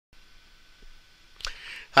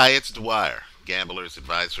Hi, it's Dwyer,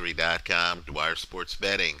 gamblersadvisory.com,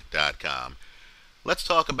 dwyersportsbetting.com. Let's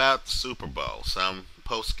talk about the Super Bowl, some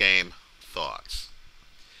post-game thoughts.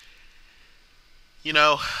 You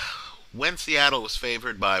know, when Seattle was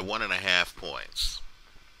favored by 1.5 points,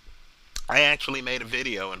 I actually made a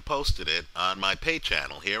video and posted it on my pay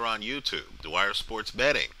channel here on YouTube, Dwyer Sports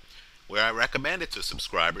Betting, where I recommended to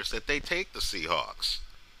subscribers that they take the Seahawks.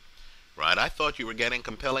 Right? I thought you were getting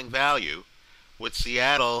compelling value with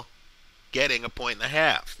Seattle getting 1.5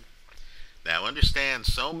 points. Now understand,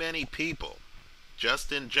 so many people,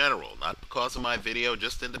 just in general, not because of my video,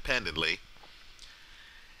 just independently,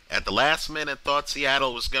 at the last minute thought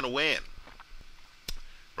Seattle was going to win.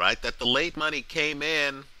 Right? That the late money came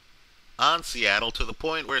in on Seattle to the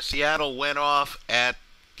point where Seattle went off at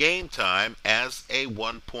game time as a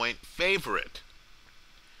 1-point favorite.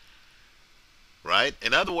 Right?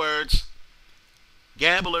 In other words,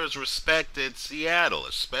 gamblers respected Seattle,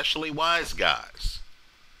 especially wise guys.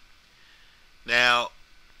 Now,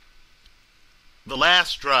 the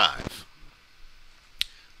last drive,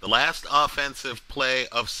 the last offensive play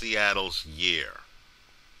of Seattle's year,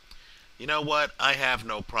 you know what? I have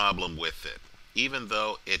no problem with it, even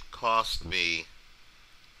though it cost me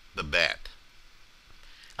the bet.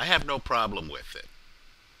 I have no problem with it.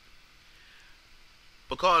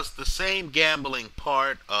 Because the same gambling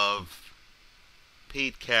part of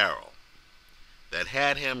Pete Carroll that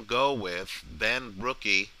had him go with then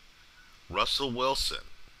rookie Russell Wilson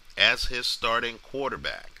as his starting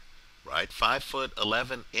quarterback, right?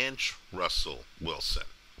 5'11" Russell Wilson,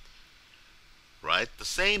 right? The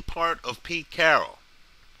same part of Pete Carroll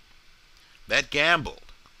that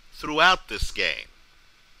gambled throughout this game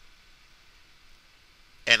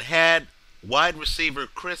and had wide receiver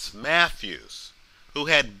Chris Matthews, who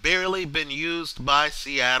had barely been used by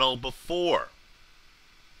Seattle before,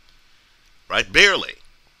 right? Barely.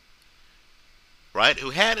 Right? Who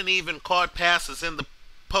hadn't even caught passes in the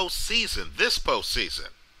postseason, this postseason.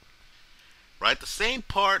 Right? The same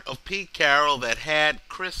part of Pete Carroll that had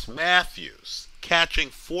Chris Matthews catching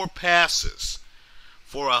 4 passes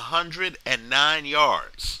for 109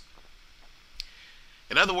 yards.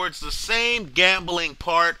 In other words, the same gambling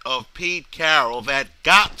part of Pete Carroll that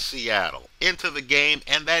got Seattle into the game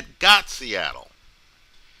and that got Seattle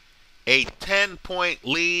a 10-point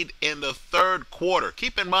lead in the third quarter.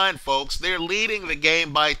 Keep in mind, folks, they're leading the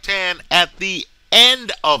game by 10 at the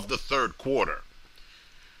end of the third quarter,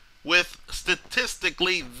 with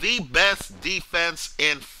statistically the best defense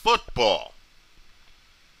in football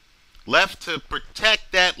left to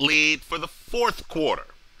protect that lead for the fourth quarter.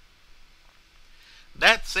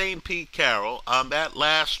 That same Pete Carroll on that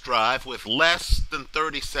last drive with less than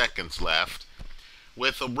 30 seconds left,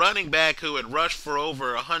 with a running back who had rushed for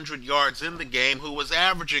over 100 yards in the game, who was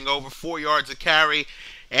averaging over 4 yards a carry,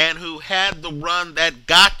 and who had the run that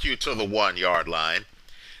got you to the 1-yard line,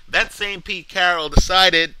 that same Pete Carroll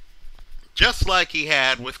decided, just like he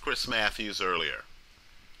had with Chris Matthews earlier,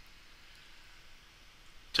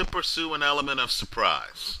 to pursue an element of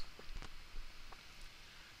surprise.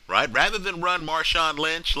 Right? Rather than run Marshawn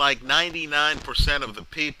Lynch like 99% of the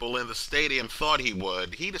people in the stadium thought he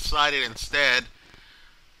would, he decided instead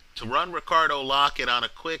to run Ricardo Lockett on a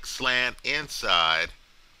quick slant inside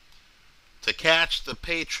to catch the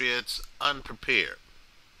Patriots unprepared.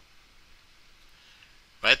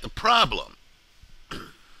 Right? The problem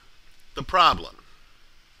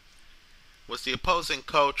was the opposing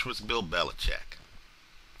coach was Bill Belichick.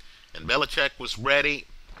 And Belichick was ready.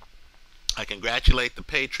 I congratulate the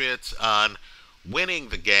Patriots on winning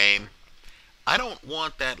the game. I don't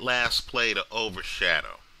want that last play to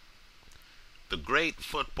overshadow the great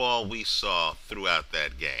football we saw throughout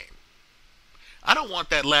that game. I don't want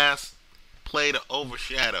that last play to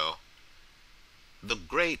overshadow the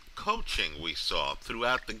great coaching we saw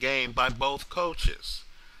throughout the game by both coaches,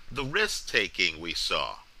 the risk-taking we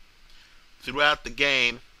saw throughout the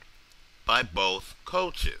game by both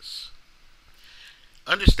coaches.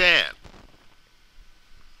 Understand,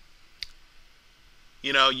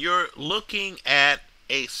 you're looking at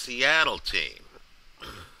a Seattle team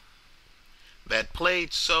that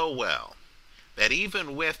played so well that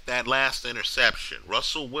even with that last interception,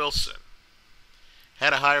 Russell Wilson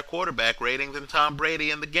had a higher quarterback rating than Tom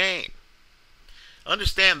Brady in the game.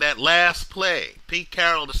 Understand that last play, Pete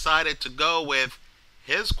Carroll decided to go with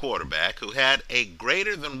his quarterback, who had a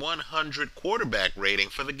greater than 100 quarterback rating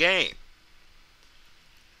for the game.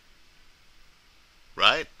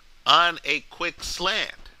 Right? On a quick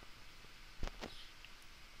slant.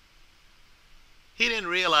 He didn't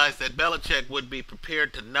realize that Belichick would be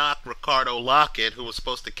prepared to knock Ricardo Lockett, who was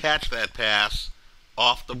supposed to catch that pass,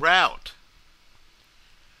 off the route.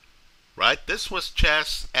 right? This was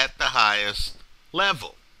chess at the highest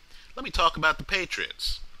level. Let me talk about the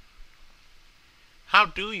Patriots. How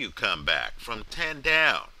do you come back from 10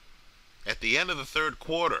 down at the end of the third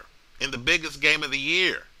quarter in the biggest game of the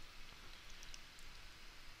year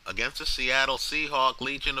against the Seattle Seahawks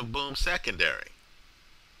Legion of Boom secondary?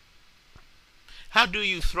 How do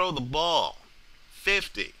you throw the ball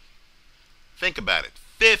 50, think about it,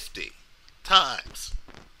 50 times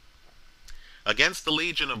against the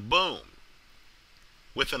Legion of Boom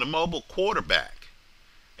with an immobile quarterback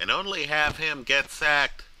and only have him get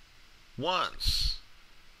sacked once?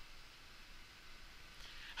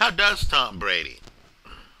 How does Tom Brady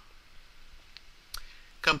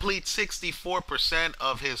complete 64%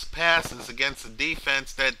 of his passes against a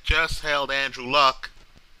defense that just held Andrew Luck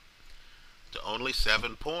to only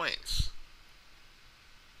 7 points?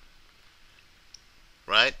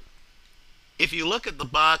 Right? If you look at the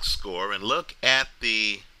box score and look at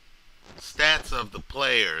the stats of the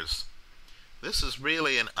players, this is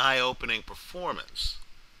really an eye-opening performance.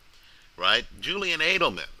 Right? Julian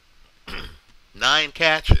Edelman, 9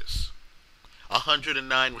 catches,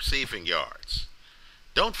 109 receiving yards.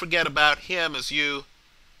 Don't forget about him as you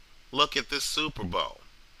look at this Super Bowl,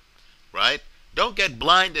 right? Don't get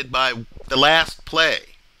blinded by the last play.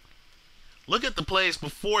 Look at the plays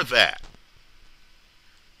before that.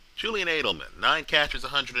 Julian Edelman, 9 catches,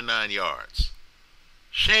 109 yards.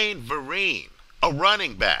 Shane Vereen, a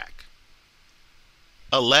running back,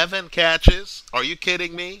 11 catches. Are you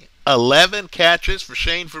kidding me? 11 catches for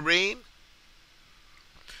Shane Vereen?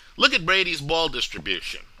 Look at Brady's ball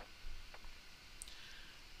distribution.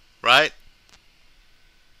 Right?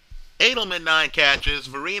 Edelman, 9 catches.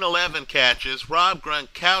 Vereen, 11 catches. Rob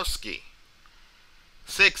Gronkowski,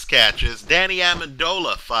 6 catches. Danny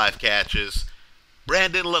Amendola, 5 catches.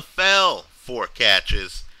 Brandon LaFell, 4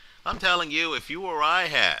 catches. I'm telling you, if you or I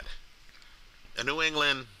had a New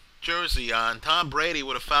England jersey on, Tom Brady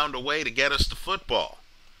would have found a way to get us to football.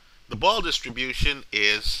 The ball distribution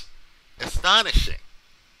is astonishing.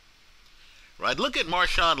 Right? Look at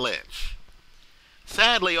Marshawn Lynch.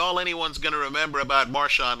 Sadly, all anyone's going to remember about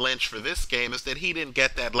Marshawn Lynch for this game is that he didn't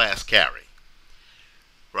get that last carry.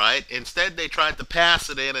 Right? Instead, they tried to pass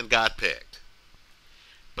it in and got picked.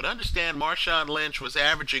 But understand, Marshawn Lynch was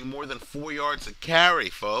averaging more than 4 yards a carry,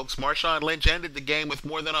 folks. Marshawn Lynch ended the game with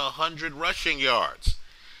more than 100 rushing yards.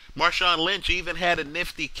 Marshawn Lynch even had a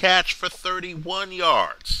nifty catch for 31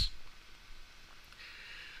 yards.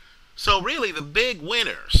 So really, the big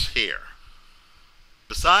winners here,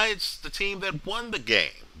 besides the team that won the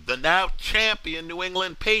game, the now champion New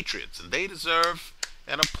England Patriots, and they deserve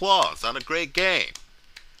an applause on a great game.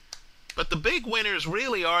 But the big winners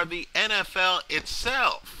really are the NFL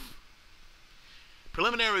itself.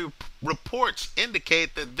 Preliminary reports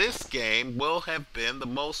indicate that this game will have been the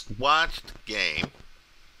most watched game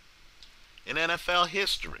in NFL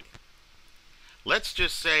history. Let's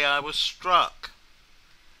just say I was struck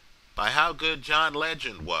by how good John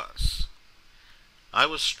Legend was. I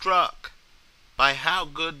was struck by how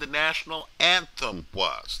good the national anthem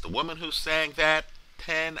was. The woman who sang that,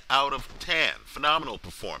 10 out of 10. Phenomenal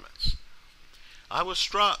performance. I was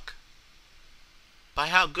struck by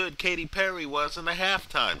how good Katy Perry was in the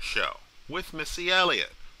halftime show with Missy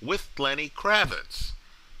Elliott, with Lenny Kravitz.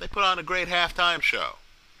 They put on a great halftime show.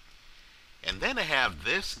 And then to have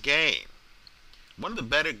this game, one of the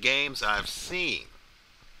better games I've seen,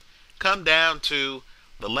 come down to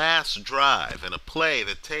the last drive in a play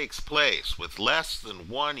that takes place with less than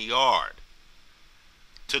 1 yard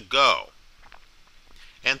to go.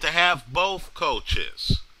 And to have both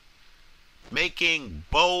coaches making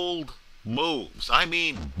bold moves. I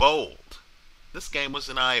mean bold. This game was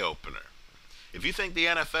an eye-opener. If you think the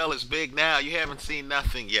NFL is big now, you haven't seen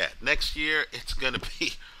nothing yet. Next year, it's going to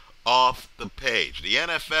be off the page. The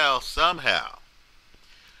NFL somehow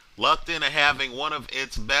lucked into having one of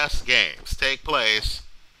its best games take place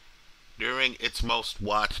during its most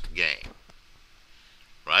watched game.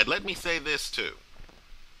 Right? Let me say this too.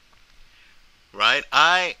 Right?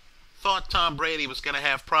 I thought Tom Brady was going to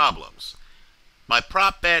have problems. My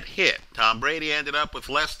prop bet hit. Tom Brady ended up with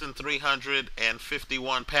less than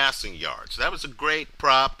 351 passing yards. That was a great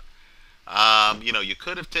prop. You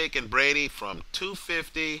could have taken Brady from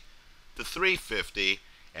 250 to 350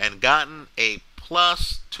 and gotten a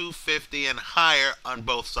plus 250 and higher on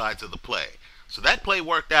both sides of the play. So that play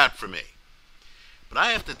worked out for me. But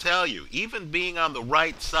I have to tell you, even being on the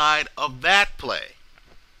right side of that play,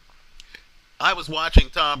 I was watching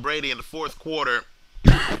Tom Brady in the fourth quarter,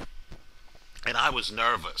 and I was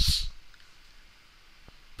nervous.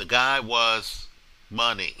 The guy was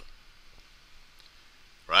money.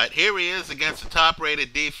 Right? Here he is against a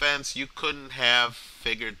top-rated defense. You couldn't have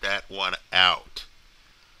figured that one out.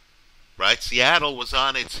 Right? Seattle was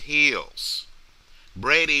on its heels.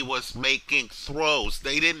 Brady was making throws.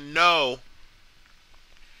 They didn't know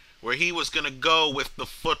where he was going to go with the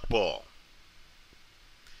football.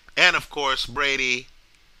 And, of course, Brady,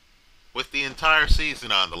 with the entire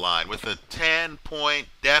season on the line, with a 10-point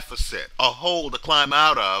deficit, a hole to climb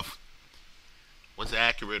out of, was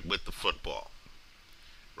accurate with the football.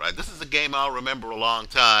 Right? This is a game I'll remember a long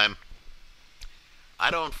time. I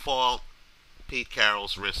don't fault Pete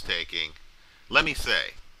Carroll's risk-taking. Let me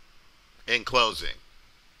say, in closing,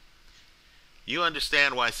 you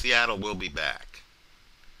understand why Seattle will be back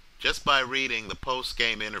just by reading the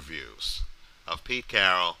post-game interviews of Pete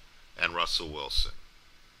Carroll and Russell Wilson.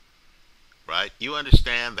 Right? You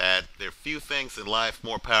understand that there are few things in life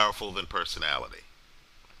more powerful than personality.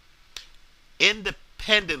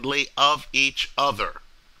 Independently of each other.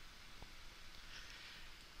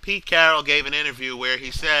 Pete Carroll gave an interview where he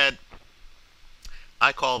said,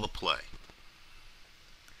 I call the play.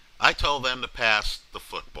 I told them to pass the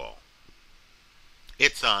football.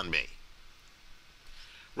 It's on me.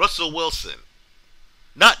 Russell Wilson,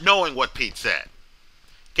 not knowing what Pete said,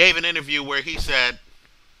 gave an interview where he said,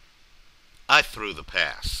 I threw the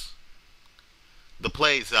pass. The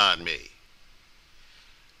play's on me.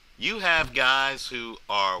 You have guys who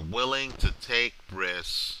are willing to take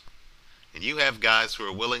risks, and you have guys who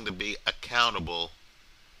are willing to be accountable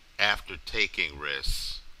after taking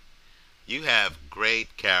risks. You have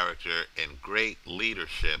great character and great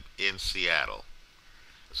leadership in Seattle.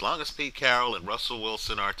 As long as Pete Carroll and Russell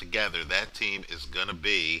Wilson are together, that team is going to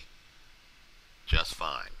be just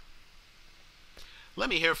fine. Let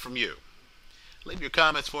me hear from you. Leave your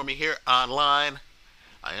comments for me here online.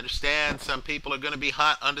 I understand some people are going to be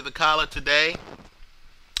hot under the collar today.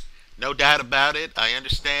 No doubt about it. I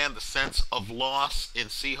understand the sense of loss in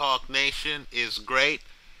Seahawk Nation is great.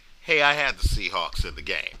 Hey, I had the Seahawks in the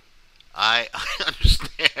game. I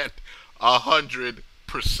understand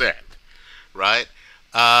 100%. Right?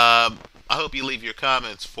 I hope you leave your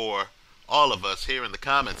comments for all of us here in the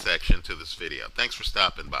comment section to this video. Thanks for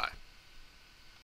stopping by.